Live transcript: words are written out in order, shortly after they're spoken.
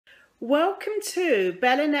Welcome to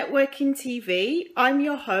Bella Networking TV. I'm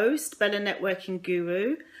your host, Bella Networking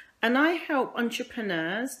Guru, and I help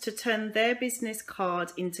entrepreneurs to turn their business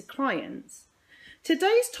card into clients.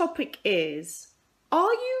 Today's topic is,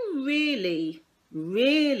 are you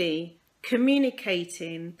really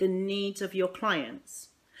communicating the needs of your clients?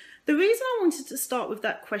 The reason I wanted to start with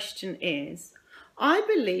that question is, I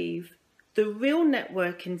believe the real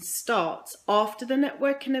networking starts after the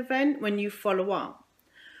networking event when you follow up.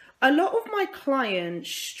 A lot of my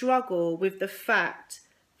clients struggle with the fact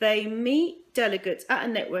they meet delegates at a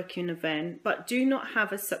networking event but do not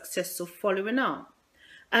have a successful following up.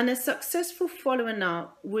 And a successful following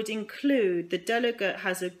up would include the delegate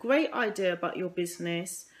has a great idea about your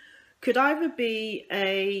business, could either be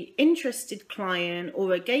an interested client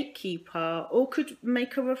or a gatekeeper, or could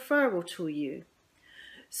make a referral to you.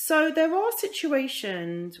 So there are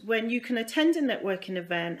situations when you can attend a networking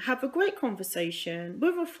event, have a great conversation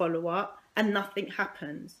with a follow-up, and nothing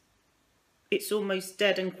happens. It's almost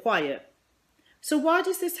dead and quiet. So why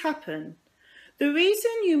does this happen? The reason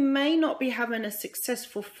you may not be having a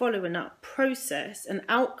successful following up process and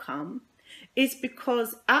outcome is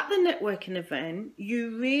because at the networking event,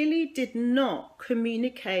 you really did not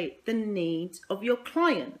communicate the needs of your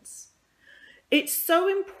clients. It's so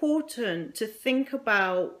important to think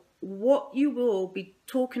about what you will be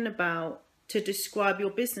talking about to describe your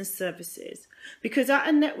business services, because at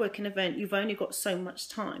a networking event, you've only got so much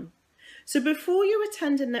time. So before you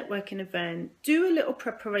attend a networking event, do a little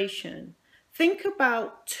preparation. Think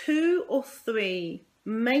about 2 or 3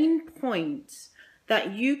 main points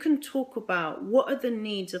that you can talk about. What are the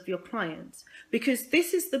needs of your clients? Because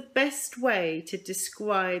this is the best way to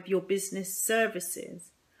describe your business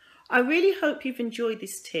services. I really hope you've enjoyed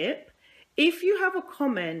this tip. If you have a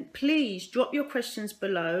comment, please drop your questions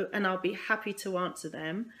below and I'll be happy to answer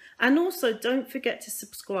them. And also don't forget to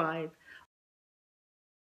subscribe.